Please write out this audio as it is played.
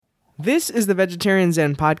This is the Vegetarian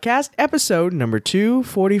Zen Podcast, episode number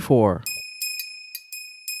 244.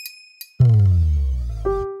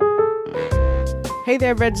 Hey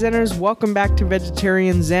there, Veg Zeners. Welcome back to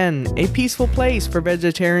Vegetarian Zen, a peaceful place for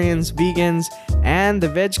vegetarians, vegans, and the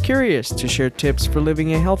veg curious to share tips for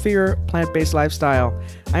living a healthier, plant-based lifestyle.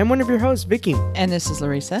 I am one of your hosts, Vicky. And this is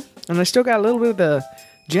Larissa. And I still got a little bit of the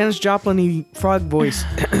Janis Joplin-y frog voice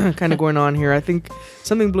kind of going on here. I think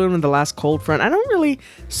something blew in the last cold front. I don't really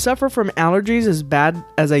suffer from allergies as bad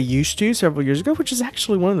as I used to several years ago, which is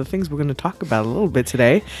actually one of the things we're going to talk about a little bit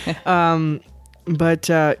today. But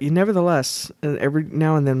nevertheless, every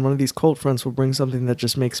now and then one of these cold fronts will bring something that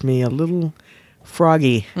just makes me a little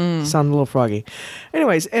froggy. Sound a little froggy.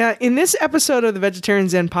 Anyways, in this episode of the Vegetarian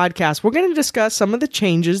Zen Podcast, we're going to discuss some of the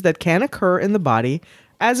changes that can occur in the body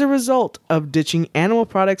as a result of ditching animal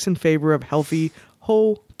products in favor of healthy,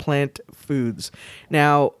 whole plant foods.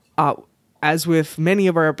 Now, as with many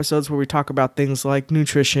of our episodes where we talk about things like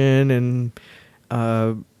nutrition and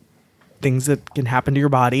things that can happen to your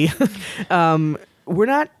body, we're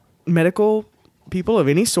not medical people of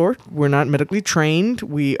any sort. We're not medically trained.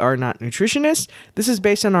 We are not nutritionists. This is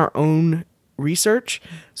based on our own research.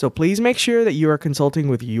 So please make sure that you are consulting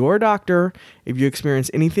with your doctor if you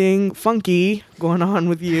experience anything funky going on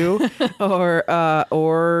with you,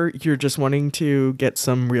 or you're just wanting to get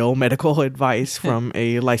some real medical advice from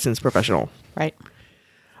a licensed professional. Right.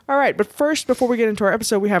 All right. But first, before we get into our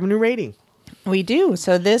episode, we have a new rating. We do.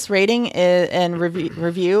 So this rating and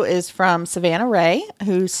review is from Savannah Ray,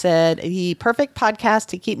 who said, the perfect podcast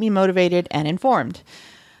to keep me motivated and informed.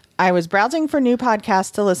 I was browsing for new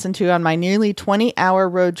podcasts to listen to on my nearly 20-hour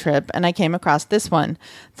road trip, and I came across this one.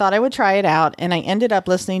 Thought I would try it out, and I ended up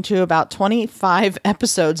listening to about 25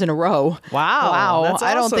 episodes in a row. Wow. That's awesome.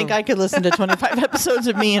 I don't think I could listen to 25 episodes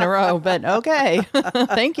of me in a row, but okay.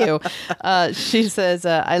 Thank you. She says,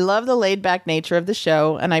 I love the laid-back nature of the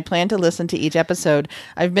show, and I plan to listen to each episode.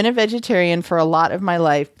 I've been a vegetarian for a lot of my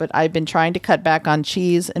life, but I've been trying to cut back on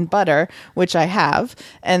cheese and butter, which I have,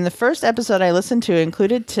 and the first episode I listened to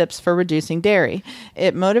included tips for reducing dairy.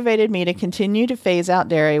 It motivated me to continue to phase out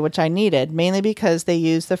dairy, which I needed, mainly because they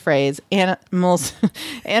use the phrase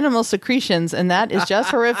animal secretions, and that is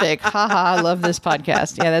just horrific. Haha, I love this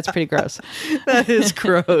podcast. Yeah, that's pretty gross. That is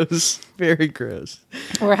gross. Very gross.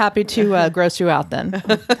 We're happy to gross you out then.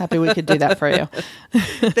 Happy we could do that for you.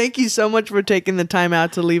 Thank you so much for taking the time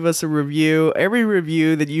out to leave us a review. Every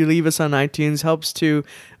review that you leave us on iTunes helps to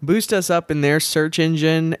boost us up in their search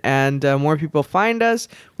engine, and more people find us,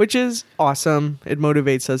 which is awesome. It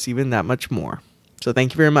motivates us even that much more. So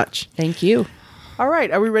thank you very much. Thank you. All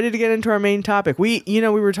right. Are we ready to get into our main topic? We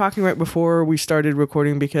were talking right before we started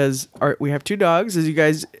recording because we have two dogs, as you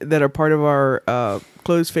guys that are part of our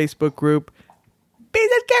closed Facebook group.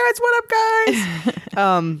 Beans and carrots, what up,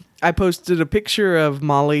 guys? I posted a picture of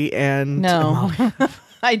Molly and... No.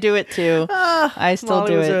 I do it too. I still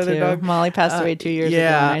do it too. Dog. Molly passed away 2 years ago,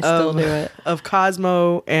 and I still do it. Of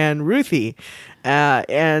Cosmo and Ruthie.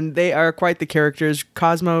 And they are quite the characters.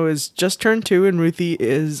 Cosmo is just turned 2, and Ruthie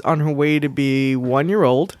is on her way to be 1 year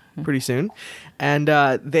old pretty soon. And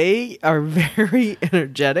they are very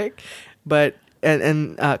energetic, but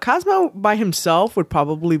and Cosmo by himself would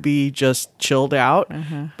probably be just chilled out,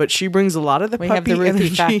 but she brings a lot of the puppy have the Ruthie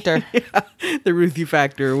energy. factor. Yeah, the Ruthie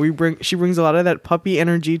factor. She brings a lot of that puppy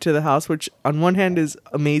energy to the house, which on one hand is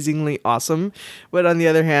amazingly awesome, but on the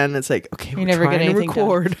other hand, it's like, okay, we're never trying to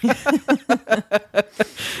record.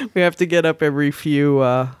 We have to get up every few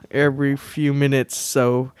minutes,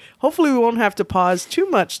 so hopefully we won't have to pause too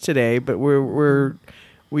much today. But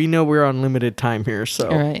we know we're on limited time here, so.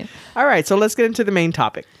 All right, so let's get into the main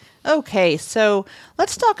topic. Okay, so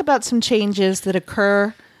let's talk about some changes that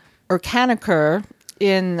occur or can occur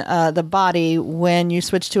in the body when you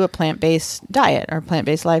switch to a plant-based diet or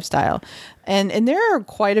plant-based lifestyle. And there are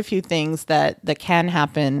quite a few things that can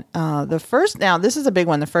happen. The first, now this is a big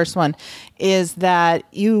one. The first one is that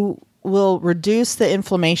you will reduce the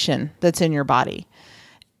inflammation that's in your body.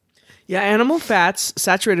 Yeah, animal fats,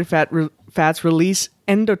 saturated fats release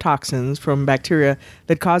endotoxins from bacteria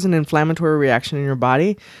that cause an inflammatory reaction in your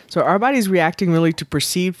body. So our body's reacting really to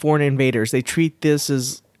perceived foreign invaders. They treat these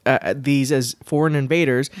as foreign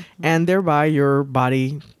invaders, and thereby your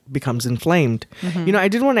body becomes inflamed. I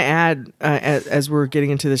did want to add, as we're getting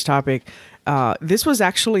into this topic, this was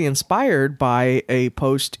actually inspired by a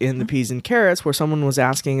post in the Peas and Carrots where someone was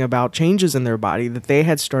asking about changes in their body that they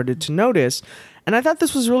had started to notice. And I thought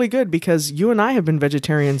this was really good because you and I have been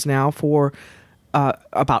vegetarians now for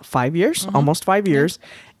about 5 years, almost 5 years.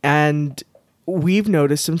 And we've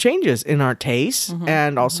noticed some changes in our taste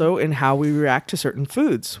and also in how we react to certain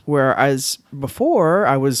foods. Whereas before,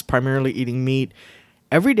 I was primarily eating meat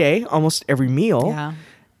every day, almost every meal. Yeah.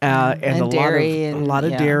 And a dairy lot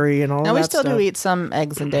of dairy and all now of that we still stuff. do eat some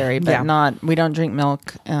eggs and dairy, but we don't drink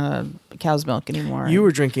milk, cow's milk anymore. You were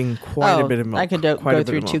drinking quite a bit of milk. I could go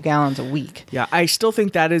through 2 gallons a week. Yeah, I still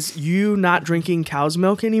think that is you not drinking cow's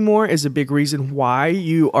milk anymore is a big reason why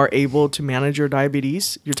you are able to manage your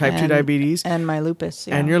diabetes, your type 2 diabetes. And my lupus.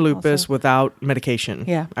 And your lupus also. without medication.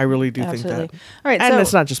 Yeah. I really do Absolutely. think that. All right. And so,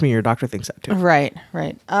 it's not just me, your doctor thinks that too. Right.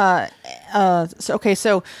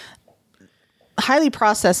 So highly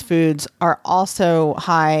processed foods are also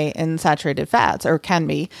high in saturated fats, or can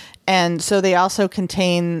be. And so they also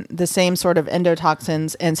contain the same sort of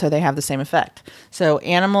endotoxins, and so they have the same effect. So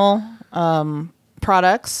animal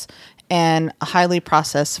products and highly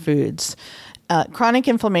processed foods. Chronic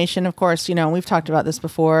inflammation, of course, we've talked about this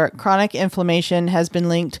before. Chronic inflammation has been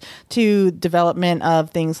linked to development of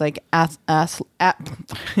things like I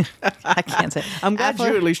can't say. I'm glad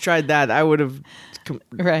you at least tried that. I would have.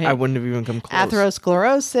 Right. I wouldn't have even come close.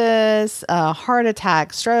 Atherosclerosis, heart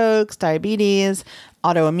attack, strokes, diabetes,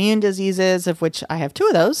 autoimmune diseases, of which I have 2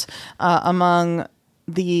 of those, among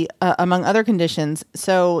other conditions.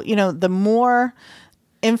 So, the more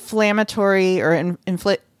inflammatory or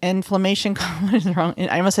inflammation, what is wrong?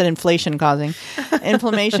 I almost said inflation causing,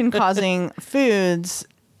 inflammation causing foods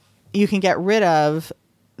you can get rid of,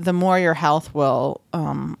 the more your health will,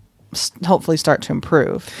 hopefully start to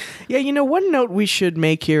improve. Yeah, one note we should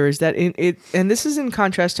make here is that and this is in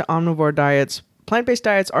contrast to omnivore diets. Plant-based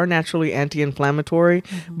diets are naturally anti-inflammatory,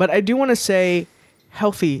 but I do want to say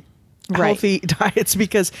healthy diets,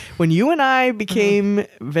 because when you and I became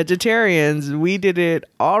vegetarians, we did it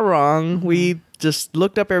all wrong. We just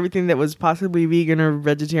looked up everything that was possibly vegan or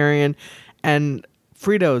vegetarian, and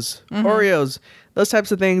Fritos, Oreos, those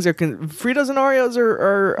types of things Fritos and Oreos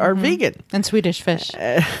are vegan. And Swedish fish.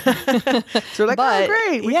 So we're like, oh,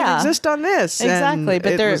 great, we can exist on this. Exactly. And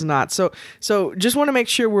but it was not. So just want to make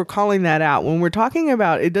sure we're calling that out. When we're talking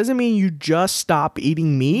about, it doesn't mean you just stop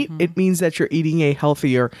eating meat. It means that you're eating a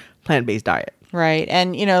healthier plant-based diet. Right.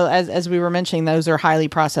 And, as we were mentioning, those are highly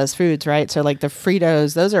processed foods, right? So like the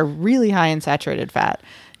Fritos, those are really high in saturated fat.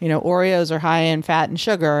 Oreos are high in fat and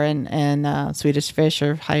sugar, and Swedish fish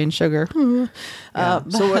are high in sugar. So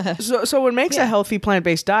what makes a healthy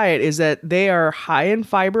plant-based diet is that they are high in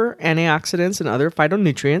fiber, antioxidants, and other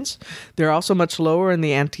phytonutrients. They're also much lower in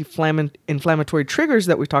the anti-inflammatory triggers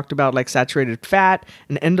that we talked about, like saturated fat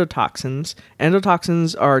and endotoxins.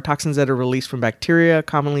 Endotoxins are toxins that are released from bacteria,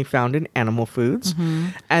 commonly found in animal foods.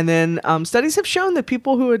 And then studies have shown that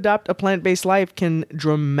people who adopt a plant-based life can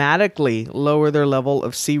dramatically lower their level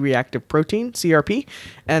of C-reactive protein, CRP,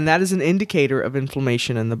 and that is an indicator of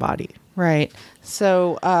inflammation in the body. Right.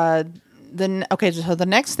 So so the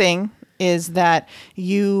next thing is that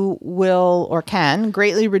you will or can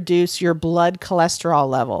greatly reduce your blood cholesterol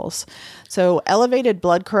levels. So elevated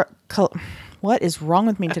blood what is wrong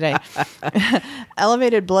with me today?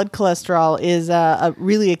 Elevated blood cholesterol is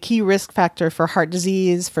really a key risk factor for heart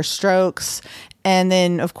disease, for strokes, and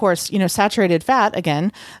then of course, saturated fat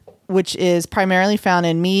again, which is primarily found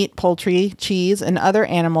in meat, poultry, cheese, and other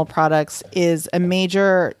animal products, is a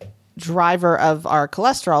major driver of our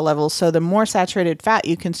cholesterol levels. So the more saturated fat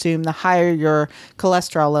you consume, the higher your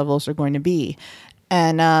cholesterol levels are going to be.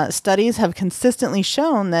 And studies have consistently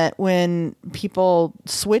shown that when people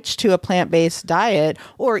switch to a plant-based diet,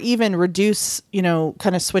 or even reduce,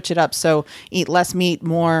 kind of switch it up, so eat less meat,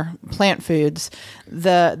 more plant foods,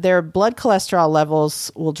 their blood cholesterol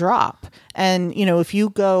levels will drop. And, if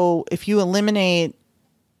you eliminate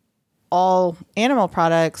all animal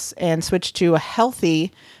products and switch to a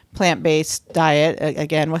healthy plant-based diet,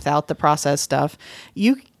 again, without the processed stuff,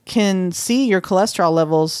 you can see your cholesterol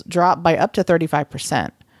levels drop by up to 35%.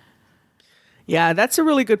 Yeah, that's a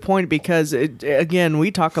really good point, because again,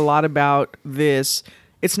 we talk a lot about this.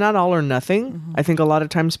 It's not all or nothing. I think a lot of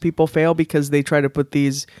times people fail because they try to put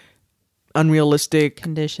these unrealistic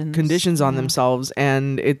conditions on themselves,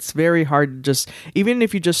 and it's very hard to just, even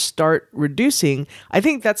if you just start reducing. I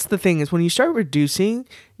think that's the thing, is when you start reducing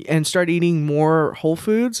and start eating more whole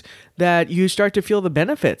foods, that you start to feel the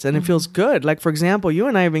benefits, and it feels good. Like, for example, you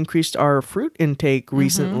and I have increased our fruit intake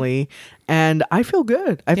recently, and I feel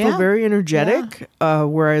good. I feel very energetic,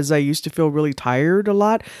 whereas I used to feel really tired a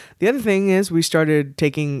lot. The other thing is we started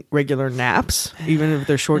taking regular naps, even if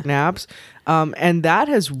they're short naps. And that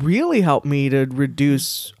has really helped me to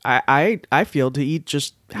reduce, I feel, to eat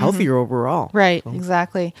just healthier overall. Right,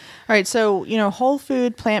 exactly. All right, so whole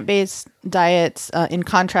food, plant-based diets, in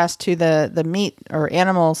contrast to the meat or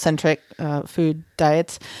animal-centric food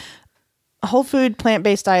diets, whole food,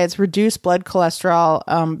 plant-based diets reduce blood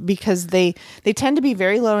cholesterol because they tend to be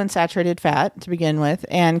very low in saturated fat to begin with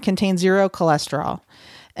and contain zero cholesterol.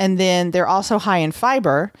 And then they're also high in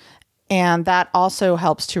fiber, and that also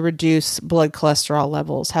helps to reduce blood cholesterol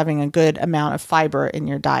levels, having a good amount of fiber in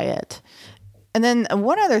your diet. And then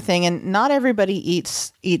one other thing, and not everybody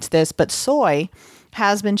eats this, but soy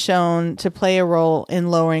has been shown to play a role in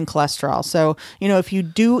lowering cholesterol. So, if you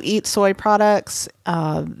do eat soy products,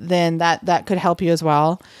 then that could help you as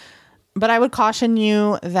well. But I would caution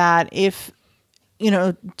you that if,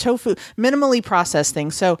 tofu, minimally processed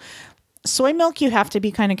things. So soy milk you have to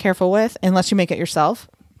be kind of careful with unless you make it yourself,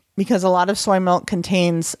 because a lot of soy milk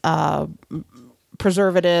contains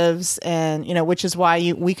preservatives, and which is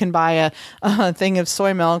why we can buy a thing of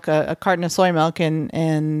soy milk, a carton of soy milk,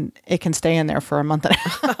 and it can stay in there for a month and a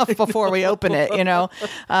half before we open it.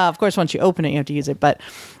 Of course, once you open it, you have to use it, but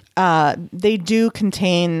they do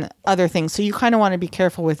contain other things, so you kind of want to be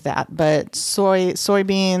careful with that. But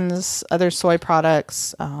soybeans, other soy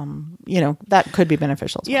products, that could be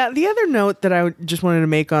beneficial as well. Yeah, the other note that I just wanted to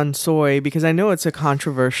make on soy, because I know it's a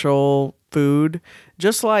controversial food,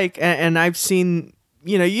 just like, and I've seen,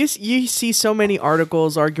 you see so many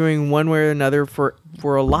articles arguing one way or another for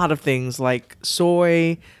a lot of things, like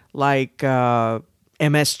soy, like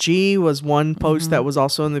MSG was one post that was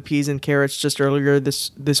also in the Peas and Carrots just earlier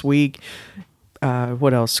this week.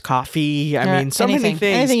 What else? Coffee. I mean, so many things.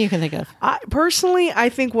 Anything you can think of. I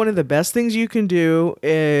think one of the best things you can do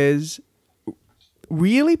is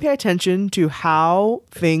really pay attention to how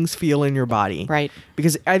things feel in your body. Right.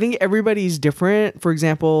 Because I think everybody's different. For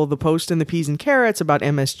example, the post in the Peas and Carrots about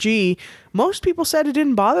MSG, most people said it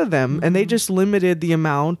didn't bother them, and they just limited the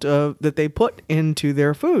amount that they put into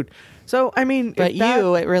their food. So, I mean, but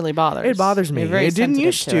it really bothers. It bothers me. It didn't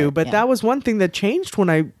used to, but that was one thing that changed when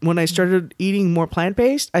I started eating more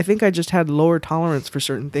plant-based. I think I just had lower tolerance for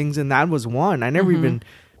certain things, and that was one. I never even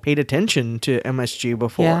paid attention to MSG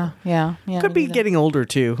before. Yeah. Could be getting older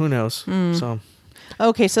too. Who knows? So,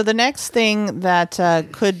 okay. So the next thing that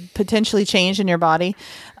could potentially change in your body,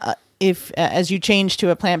 if as you change to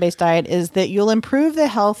a plant-based diet, is that you'll improve the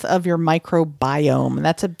health of your microbiome.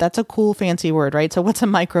 That's a cool fancy word, right? So what's a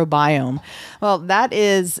microbiome? Well, that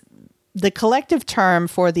is the collective term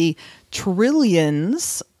for the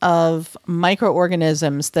trillions of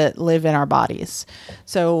microorganisms that live in our bodies.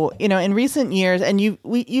 So, in recent years, and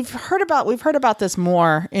we've heard about this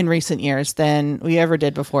more in recent years than we ever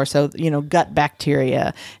did before. So, gut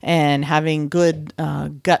bacteria and having good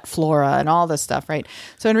gut flora and all this stuff, right?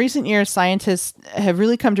 So in recent years, scientists have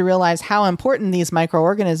really come to realize how important these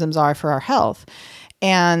microorganisms are for our health.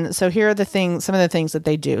 And so here are some of the things that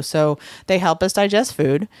they do. So they help us digest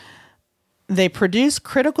food. They produce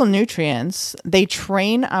critical nutrients. They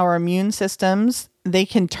train our immune systems. They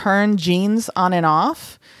can turn genes on and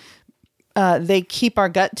off. They keep our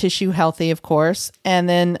gut tissue healthy, of course. And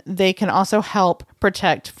then they can also help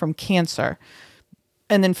protect from cancer.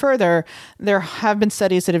 And then further, there have been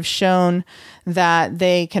studies that have shown that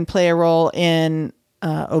they can play a role in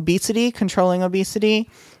obesity, controlling obesity,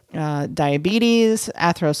 diabetes,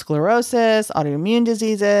 atherosclerosis, autoimmune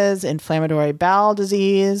diseases, inflammatory bowel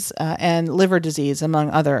disease, and liver disease, among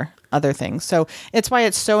other things. So it's why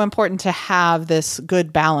it's so important to have this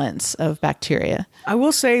good balance of bacteria. I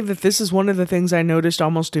will say that this is one of the things I noticed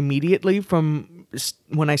almost immediately from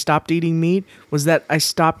when I stopped eating meat, was that I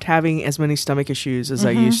stopped having as many stomach issues as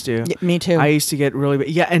I used to. Yeah, me too. I used to get really bad.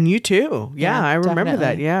 Yeah, and you too. Yeah, I remember definitely.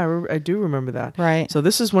 that. Yeah, I do remember that. Right. So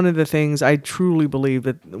this is one of the things I truly believe,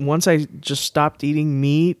 that once I just stopped eating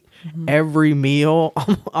meat every meal,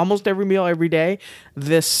 almost every meal every day,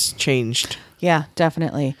 this changed. Yeah,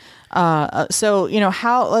 definitely. So,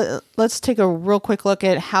 let's take a real quick look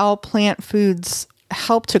at how plant foods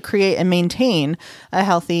help to create and maintain a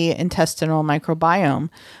healthy intestinal microbiome.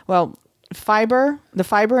 Well, the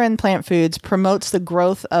fiber in plant foods promotes the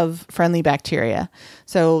growth of friendly bacteria.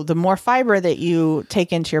 So the more fiber that you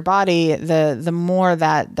take into your body, the more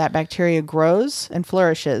that bacteria grows and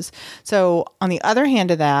flourishes. So on the other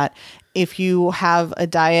hand of that, if you have a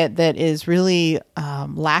diet that is really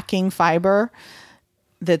lacking fiber,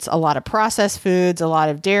 that's a lot of processed foods, a lot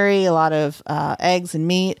of dairy, a lot of eggs and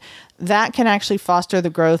meat, that can actually foster the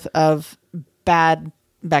growth of bad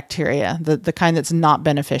bacteria, the kind that's not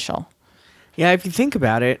beneficial. Yeah, if you think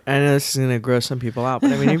about it, I know this is going to gross some people out,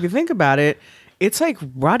 but I mean, if you think about it, it's like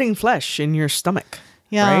rotting flesh in your stomach.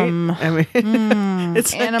 Yum. Right? I mean,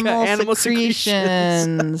 it's like Animal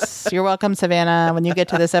secretions. You're welcome, Savannah. When you get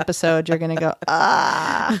to this episode, you're going to go,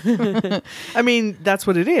 I mean, that's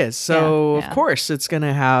what it is. So, Yeah. of course, it's going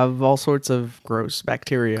to have all sorts of gross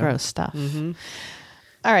bacteria. gross stuff.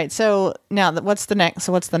 All right. So now what's the next?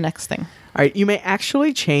 So what's the next thing? All right, you may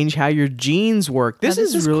actually change how your genes work. This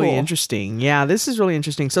is really cool. interesting. Yeah, this is really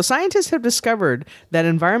interesting. So scientists have discovered that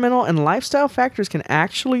environmental and lifestyle factors can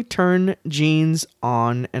actually turn genes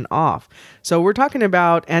on and off. So we're talking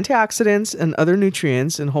about antioxidants and other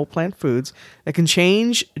nutrients in whole plant foods that can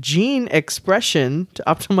change gene expression to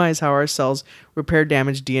optimize how our cells repair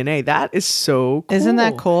damaged DNA. That is so cool. Isn't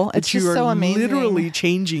that cool? That It's just you are so amazing. literally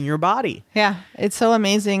changing your body. Yeah. It's so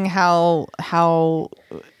amazing how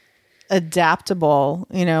adaptable,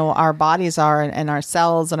 our bodies are and our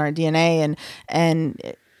cells and our DNA.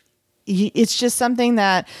 And it's just something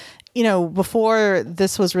that, before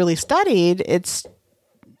this was really studied,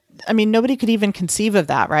 nobody could even conceive of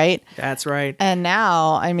that, right? That's right. And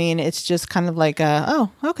now, it's just kind of like,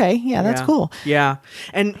 okay, yeah, that's Yeah. cool. Yeah.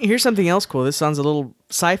 And here's something else cool. This sounds a little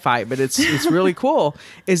sci-fi, but it's really cool.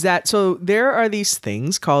 Is that so there are these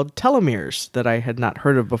things called telomeres that I had not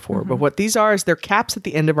heard of before. But what these are is they're caps at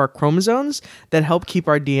the end of our chromosomes that help keep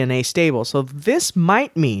our DNA stable. So this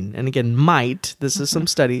might mean, and again, this is some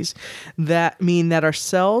studies that mean that our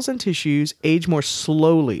cells and tissues age more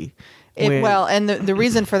slowly. And the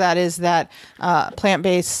reason for that is that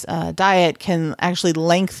plant-based diet can actually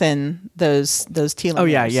lengthen those telomeres. Oh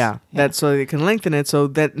yeah. That's so it can lengthen it, so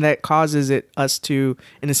that causes us to,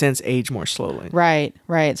 in a sense, age more slowly. Right.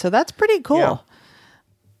 So that's pretty cool.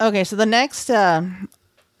 Yeah. Okay, so the next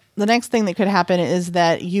thing that could happen is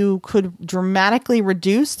that you could dramatically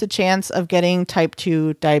reduce the chance of getting type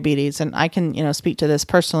 2 diabetes. And I can, speak to this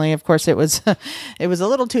personally. Of course, it was a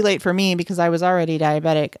little too late for me because I was already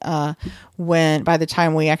diabetic by the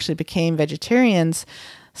time we actually became vegetarians.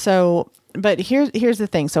 So, but here's the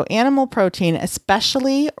thing. So animal protein,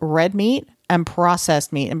 especially red meat and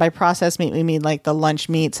processed meat. And by processed meat, we mean like the lunch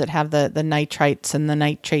meats that have the nitrites and the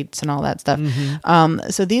nitrates and all that stuff.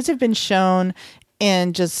 So these have been shown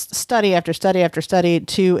in just study after study after study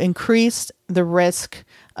to increase the risk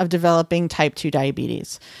of developing type 2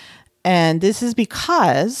 diabetes. And this is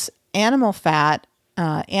because animal fat,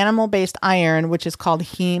 animal-based iron, which is called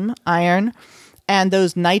heme iron, and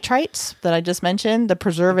those nitrites that I just mentioned, the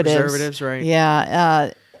preservatives. Right.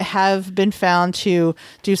 Yeah, have been found to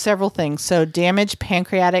do several things. So damage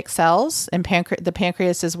pancreatic cells, and the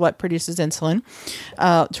pancreas is what produces insulin,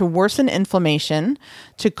 to worsen inflammation,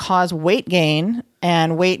 to cause weight gain.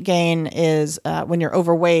 And weight gain is when you're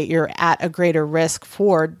overweight, you're at a greater risk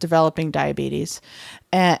for developing diabetes,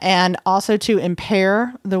 and also to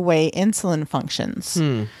impair the way insulin functions.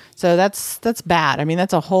 So that's bad.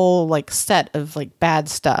 That's a whole set of bad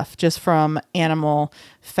stuff just from animal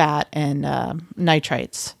fat and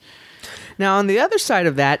nitrites. Now, on the other side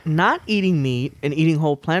of that, not eating meat and eating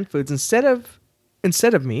whole plant foods instead of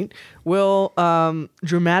meat will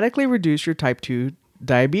dramatically reduce your type 2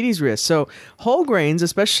 diabetes risk. So whole grains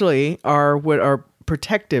especially are what are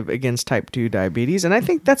protective against type 2 diabetes. And I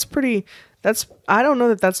think I don't know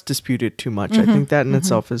that that's disputed too much. I think that in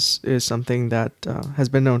itself is something that has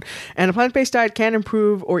been known. And a plant-based diet can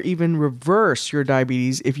improve or even reverse your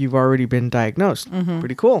diabetes if you've already been diagnosed.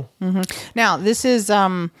 Pretty cool. Now, this is,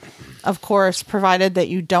 of course, provided that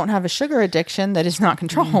you don't have a sugar addiction that is not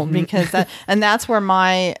controlled, because that's where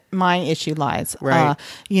my issue lies. Right.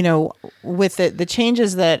 With the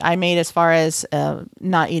changes that I made as far as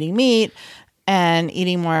not eating meat and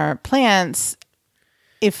eating more plants,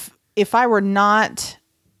 if I were not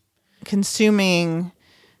consuming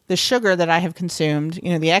the sugar that I have consumed,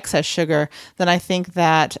 the excess sugar, then I think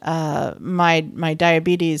that my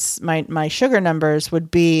diabetes, my sugar numbers would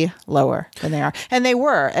be lower than they are. And they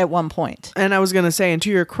were at one point. And I was going to say, and to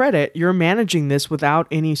your credit, you're managing this without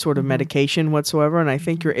any sort of medication whatsoever. And I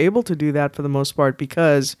think you're able to do that for the most part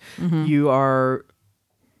because you are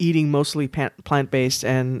eating mostly plant-based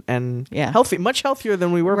and healthy, much healthier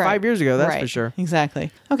than we were 5 years ago. That's for sure.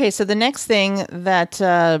 Exactly. Okay, so the next thing that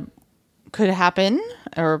could happen,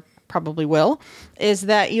 or probably will, is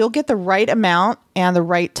that you'll get the right amount and the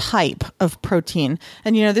right type of protein.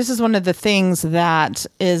 And, this is one of the things that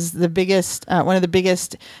is the biggest, one of the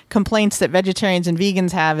biggest complaints that vegetarians and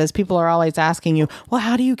vegans have is people are always asking you, well,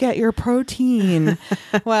 how do you get your protein?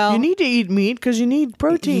 Well, you need to eat meat because you need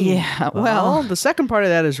protein. Yeah. Well, the second part of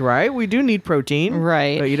that is right. We do need protein.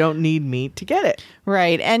 Right. But you don't need meat to get it.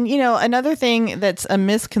 Right. And, another thing that's a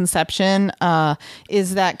misconception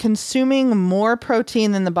is that consuming more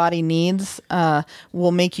protein than the body needs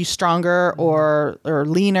will make you stronger or or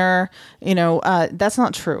leaner. That's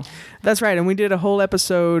not true. That's right. And we did a whole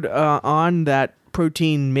episode on that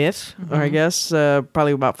protein myth, or I guess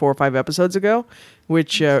probably about 4 or 5 episodes ago,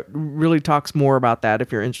 which really talks more about that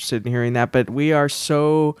if you're interested in hearing that. But we are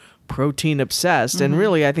so protein obsessed, and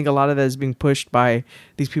really I think a lot of that is being pushed by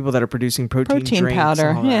these people that are producing protein drinks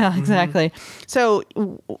powder. Yeah, Mm-hmm. exactly. So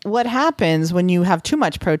what happens when you have too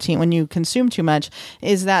much protein, when you consume too much,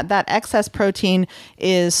 is that excess protein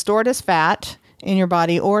is stored as fat in your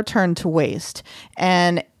body or turned to waste.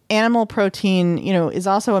 And animal protein, is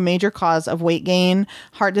also a major cause of weight gain,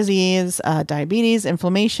 heart disease, diabetes,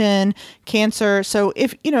 inflammation, cancer. So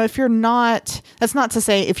if you're not, that's not to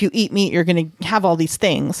say if you eat meat, you're going to have all these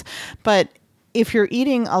things. But if you're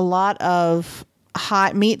eating a lot of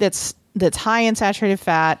meat that's high in saturated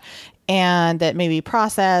fat and that may be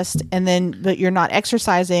processed, and then but you're not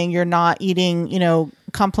exercising, you're not eating,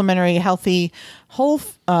 complementary, healthy, whole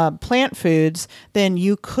plant foods, then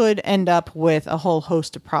you could end up with a whole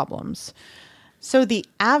host of problems. So the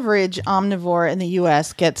average omnivore in the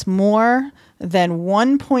U.S. gets more than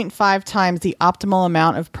 1.5 times the optimal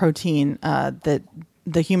amount of protein that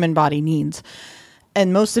the human body needs.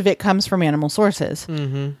 And most of it comes from animal sources.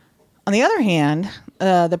 Mm-hmm. On the other hand,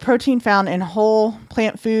 the protein found in whole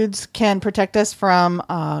plant foods can protect us from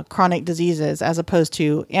chronic diseases, as opposed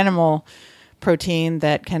to animal protein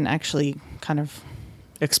that can actually kind of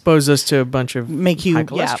expose us to a bunch of make you high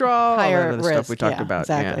cholesterol, higher all that other risk. stuff we talked about.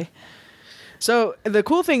 Exactly. Yeah. So the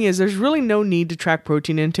cool thing is there's really no need to track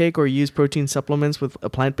protein intake or use protein supplements with a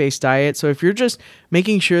plant-based diet. So if you're just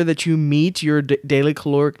making sure that you meet your daily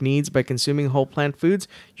caloric needs by consuming whole plant foods,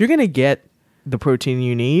 you're going to get the protein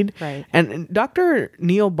you need. Right. And Dr.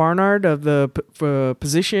 Neil Barnard of the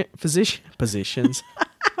Physicians.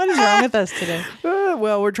 What is wrong with us today?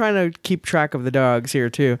 Well, we're trying to keep track of the dogs here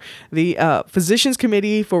too. The Physicians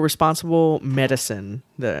Committee for Responsible Medicine.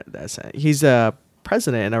 He's a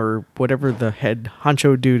president or whatever the head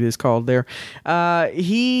honcho dude is called there.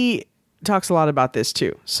 He talks a lot about this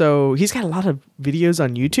too. So he's got a lot of videos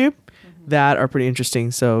on YouTube that are pretty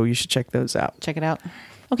interesting. So you should check those out. Check it out.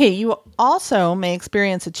 Okay, you also may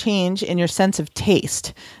experience a change in your sense of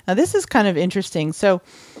taste. Now, this is kind of interesting. So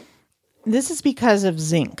this is because of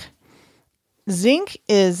zinc. Zinc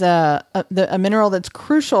is a mineral that's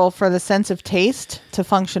crucial for the sense of taste to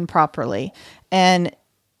function properly. And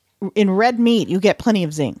in red meat, you get plenty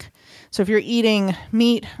of zinc. So if you're eating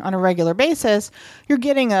meat on a regular basis, you're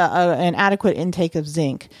getting an adequate intake of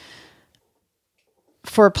zinc.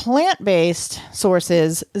 For plant-based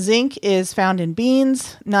sources, zinc is found in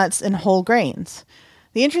beans, nuts, and whole grains.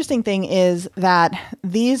 The interesting thing is that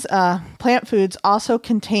these plant foods also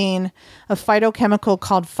contain a phytochemical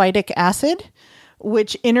called phytic acid,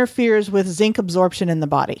 which interferes with zinc absorption in the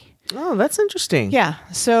body. Oh, that's interesting. Yeah.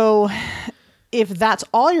 So if that's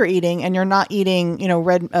all you're eating and you're not eating,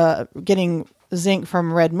 getting zinc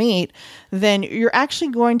from red meat, then you're actually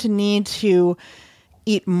going to need to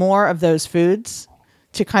eat more of those foods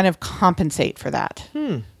to kind of compensate for that.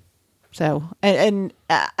 So, and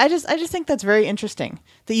I just think that's very interesting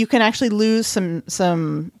that you can actually lose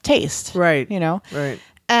some taste. Right. Right.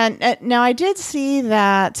 And now I did see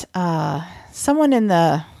that someone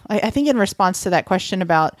I think in response to that question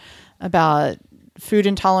about food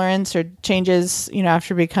intolerance or changes,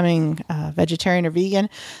 after becoming vegetarian or vegan,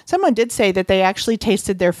 someone did say that they actually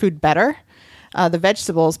tasted their food better, the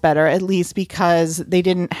vegetables better, at least because they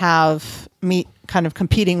didn't have meat kind of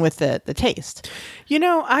competing with the taste.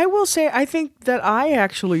 I will say I think that I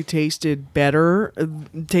actually tasted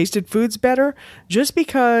foods better just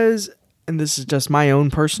because, and this is just my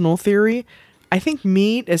own personal theory, I think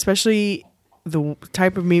meat, especially the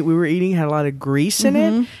type of meat we were eating, had a lot of grease in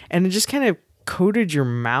it, and it just kind of coated your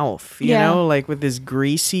mouth, you know, like with this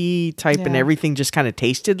greasy type, and everything just kind of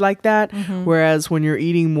tasted like that. Whereas when you're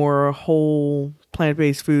eating more whole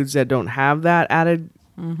plant-based foods that don't have that added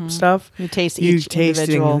stuff, you taste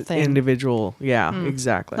individual thing. Individual,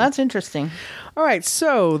 exactly. That's interesting. All right,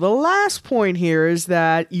 so the last point here is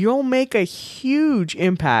that you'll make a huge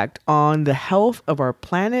impact on the health of our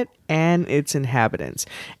planet and its inhabitants.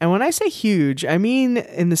 And when I say huge, I mean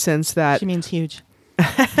in the sense that She means huge.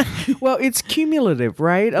 Well, it's cumulative,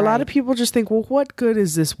 right? A lot of people just think, well, what good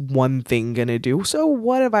is this one thing going to do? So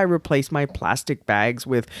what if I replace my plastic bags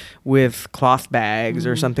with cloth bags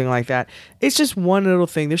or something like that? It's just one little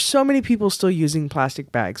thing. There's so many people still using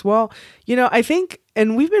plastic bags. Well, I think,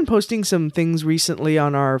 and we've been posting some things recently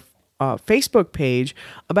on our Facebook page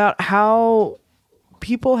about how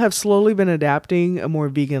people have slowly been adapting a more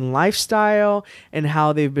vegan lifestyle and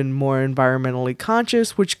how they've been more environmentally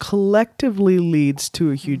conscious, which collectively leads to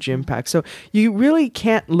a huge impact. So you really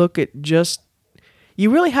can't look at just you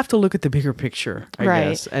really have to look at the bigger picture, I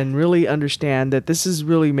guess, and really understand that this is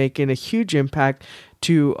really making a huge impact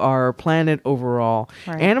to our planet overall.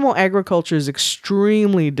 Animal agriculture is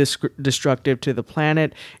extremely destructive to the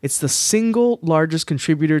planet. It's the single largest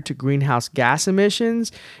contributor to greenhouse gas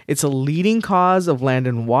emissions. It's a leading cause of land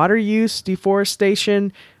and water use,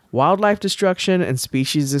 deforestation, wildlife destruction, and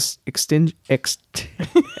species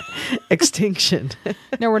extinction.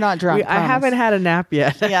 No, we're not drunk. I haven't had a nap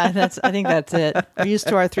yet. Yeah, I think that's it. We're used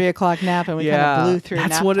to our 3:00 nap, and we kind of blew through.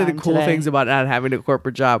 That's one of the cool things about not having a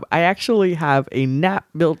corporate job. I actually have a nap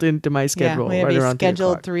built into my schedule. We have right a around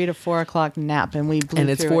scheduled 3 to 4 o'clock nap, and we blew and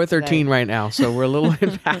it's through 4:13 right now, so we're a little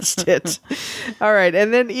bit past it. All right,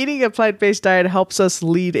 and then eating a plant-based diet helps us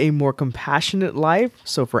lead a more compassionate life.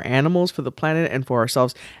 So for animals, for the planet, and for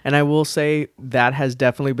ourselves. And I will say that has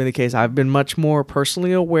definitely been the case. I've been much more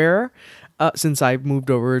personally aware since I've moved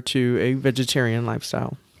over to a vegetarian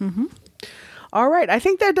lifestyle. Mm-hmm. All right, I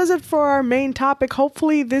think that does it for our main topic.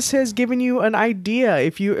 Hopefully this has given you an idea,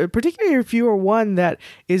 particularly if you are one that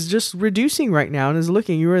is just reducing right now and is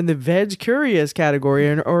looking, you're in the veg curious category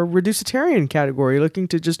or reducitarian category, looking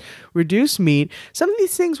to just reduce meat. Some of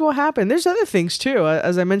these things will happen. There's other things too.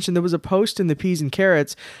 As I mentioned, there was a post in the Peas and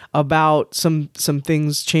Carrots about some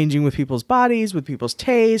things changing with people's bodies, with people's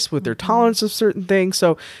tastes, with their tolerance of certain things.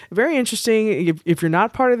 So very interesting. If you're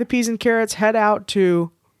not part of the Peas and Carrots, head out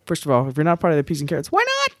to... First of all, if you're not part of the Peas and Carrots, why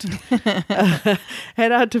not?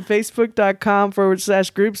 Head out to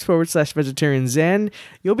facebook.com/groups/vegetarian zen.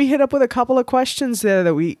 You'll be hit up with a couple of questions there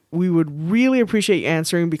that we would really appreciate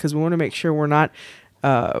answering, because we want to make sure we're not,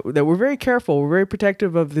 that we're very careful. We're very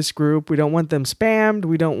protective of this group. We don't want them spammed.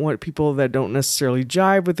 We don't want people that don't necessarily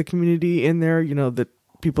jive with the community in there, the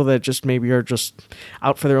people that just maybe are just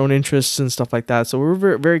out for their own interests and stuff like that. So we're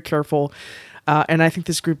very, very careful. And I think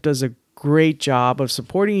this group does a great job of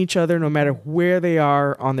supporting each other no matter where they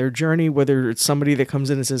are on their journey, whether it's somebody that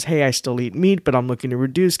comes in and says, hey, I still eat meat, but I'm looking to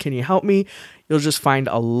reduce. Can you help me? You'll just find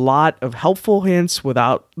a lot of helpful hints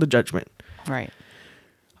without the judgment. Right.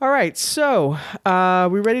 All right, so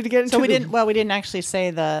we ready to get into? We didn't actually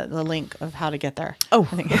say the link of how to get there. Oh,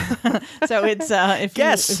 so it's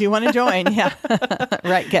if you want to join,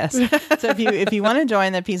 right, guess. So if you want to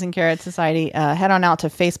join the Peas and Carrots Society, head on out to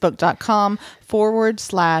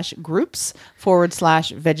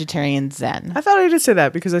facebook.com/groups/vegetarian zen. I thought I did say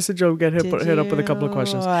that because I said Joe would get hit up with a couple of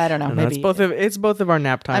questions. I don't know. Maybe it's both of our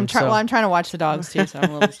nap times. I'm trying to watch the dogs too, so I'm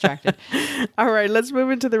a little distracted. All right, let's move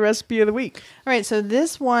into the recipe of the week. All right, so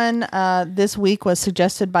this one this week was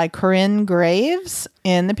suggested by Corinne Graves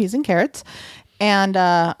in the Peas and Carrots. And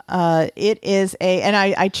it is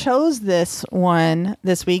I chose this one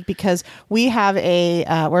this week because we have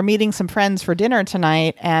we're meeting some friends for dinner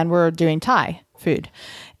tonight, and we're doing Thai food.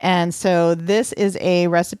 And so this is a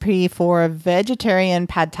recipe for vegetarian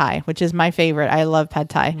pad Thai, which is my favorite. I love pad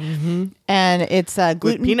Thai. Mm-hmm. And it's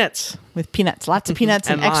gluten. With peanuts. Lots of peanuts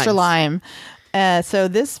and extra lime. So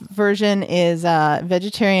this version is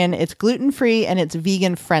vegetarian. It's gluten-free and it's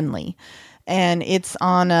vegan-friendly. And it's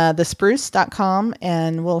on thespruce.com,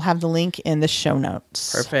 and we'll have the link in the show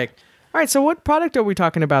notes. Perfect. All right, so what product are we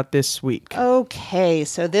talking about this week? Okay,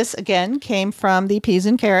 so this, again, came from the Peas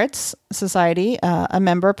and Carrots Society. A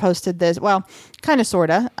member posted this, well, kind of, sort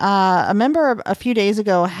of. A member a few days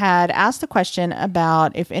ago had asked a question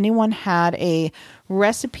about if anyone had a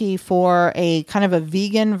recipe for a kind of a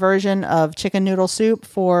vegan version of chicken noodle soup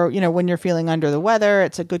for, when you're feeling under the weather.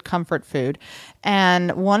 It's a good comfort food.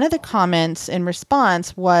 And one of the comments in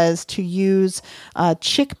response was to use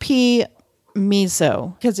chickpea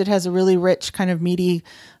miso because it has a really rich kind of meaty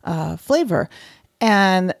flavor.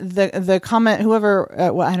 And the comment, whoever,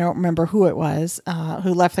 I don't remember who it was,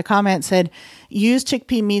 who left the comment said, use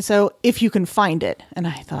chickpea miso if you can find it. And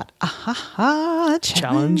I thought,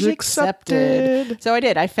 challenge accepted. So I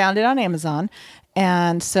did. I found it on Amazon.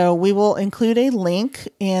 And so we will include a link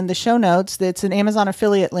in the show notes. It's an Amazon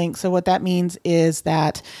affiliate link. So what that means is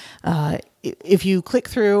that if you click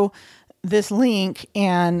through this link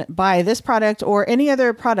and buy this product or any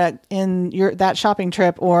other product in that shopping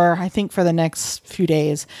trip, or I think for the next few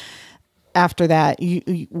days after that,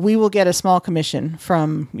 we will get a small commission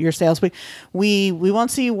from your sales. We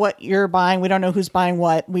won't see what you're buying. We don't know who's buying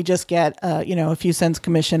what. We just get a few cents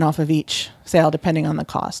commission off of each sale, depending on the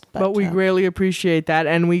cost. But we greatly appreciate that,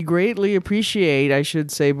 and we greatly appreciate, I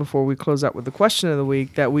should say, before we close out with the question of the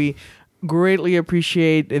week, that we greatly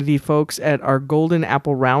appreciate the folks at our Golden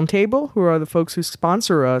Apple Roundtable, who are the folks who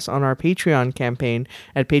sponsor us on our Patreon campaign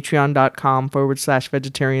at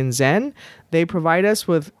patreon.com/vegetarianzen. They provide us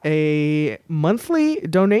with a monthly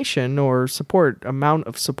donation or support, amount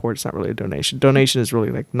of support. It's not really a donation. Donation is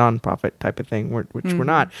really like nonprofit type of thing, which we're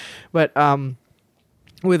not. But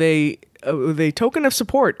with a token of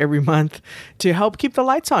support every month to help keep the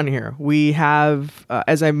lights on here. We have,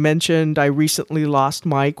 as I mentioned, I recently lost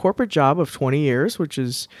my corporate job of 20 years, which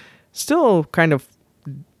is still kind of,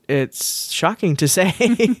 it's shocking to say.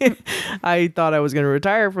 I thought I was going to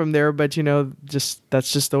retire from there, but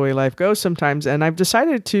that's just the way life goes sometimes. And I've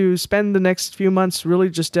decided to spend the next few months really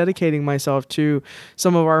just dedicating myself to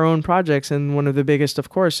some of our own projects. And one of the biggest, of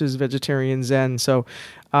course, is Vegetarian Zen. So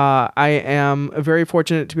I am very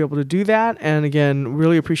fortunate to be able to do that. And again,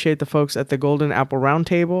 really appreciate the folks at the Golden Apple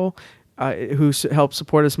Roundtable who help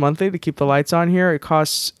support us monthly to keep the lights on here. It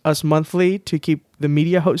costs us monthly to keep the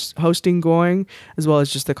media hosting going, as well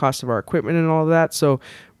as just the cost of our equipment and all of that. So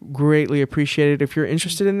greatly appreciate it. If you're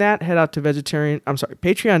interested in that, head out to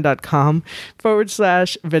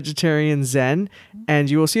patreon.com/vegetarianzen,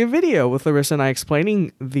 and you will see a video with Larissa and I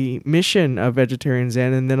explaining the mission of Vegetarian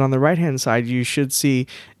Zen. And then on the right-hand side, you should see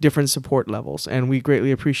different support levels. And we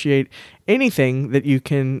greatly appreciate anything that you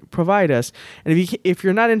can provide us. And if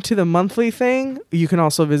you're not into the monthly thing, you can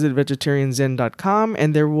also visit vegetarianzen.com,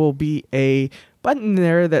 and there will be a button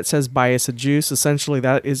there that says buy us a juice. Essentially,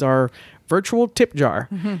 that is our virtual tip jar.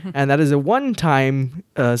 And that is a one-time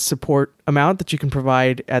support amount that you can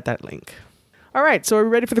provide at that link. All right, so are we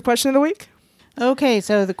ready for the question of the week? Okay,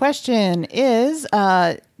 so the question is,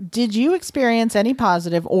 did you experience any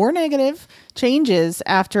positive or negative changes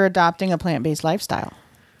after adopting a plant-based lifestyle?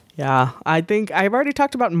 Yeah, I think I've already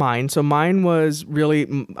talked about mine. So mine was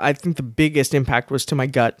really, I think the biggest impact was to my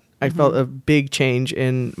gut. I felt a big change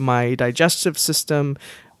in my digestive system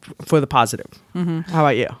for the positive. How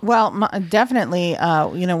about you? Well, definitely,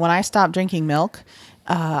 when I stopped drinking milk,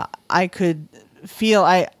 I could feel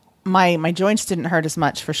my joints didn't hurt as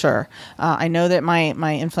much, for sure. I know that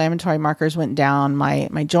my inflammatory markers went down.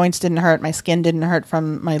 My joints didn't hurt. My skin didn't hurt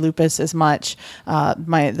from my lupus as much.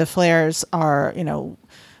 The flares are,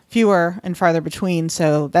 fewer and farther between,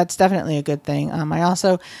 so that's definitely a good thing. I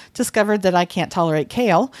also discovered that I can't tolerate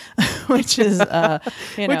kale, which is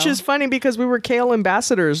which is funny because we were kale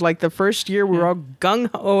ambassadors. Like the first year, we were all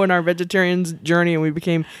gung ho in our vegetarian journey, and we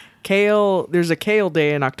became kale. There's a kale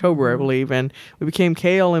day in October, I believe, and we became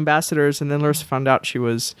kale ambassadors. And then Larissa found out she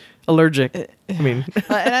was allergic. I mean,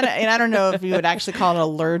 and I don't know if you would actually call it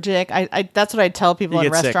allergic. I that's what I tell people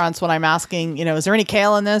in restaurants sick when I'm asking, is there any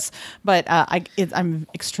kale in this? But I'm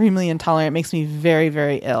extremely intolerant. It makes me very,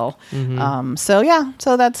 very ill. So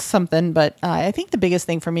that's something. But I think the biggest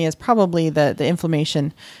thing for me is probably the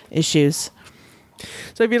inflammation issues.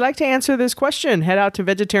 So if you'd like to answer this question, head out to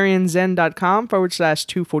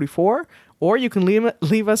vegetarianzen.com/244, or you can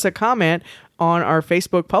leave us a comment on our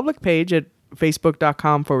Facebook public page at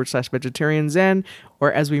facebook.com/vegetarianzen,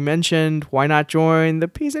 or as we mentioned, why not join the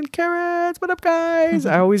Peas and Carrots? What up, guys?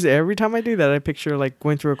 Every time I do that, I picture like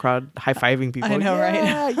going through a crowd, high-fiving people. I know,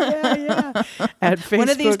 right? Yeah. At Facebook, one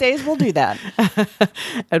of these days we'll do that.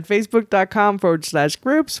 At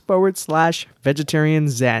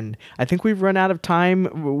facebook.com/groups/vegetarianzen. I think we've run out of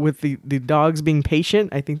time with the dogs being patient.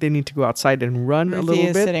 I think they need to go outside and run Ruthie a little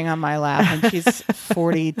bit. is sitting on my lap, and she's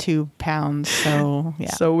 42 pounds, so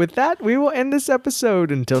yeah. So with that, we will end this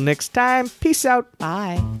episode. Until next time, peace out. Bye.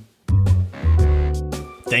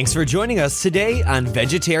 Thanks for joining us today on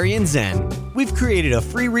Vegetarian Zen. We've created a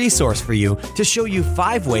free resource for you to show you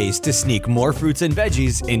 5 ways to sneak more fruits and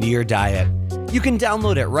veggies into your diet. You can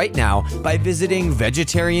download it right now by visiting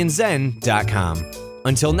vegetarianzen.com.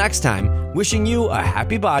 Until next time, wishing you a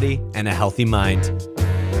happy body and a healthy mind.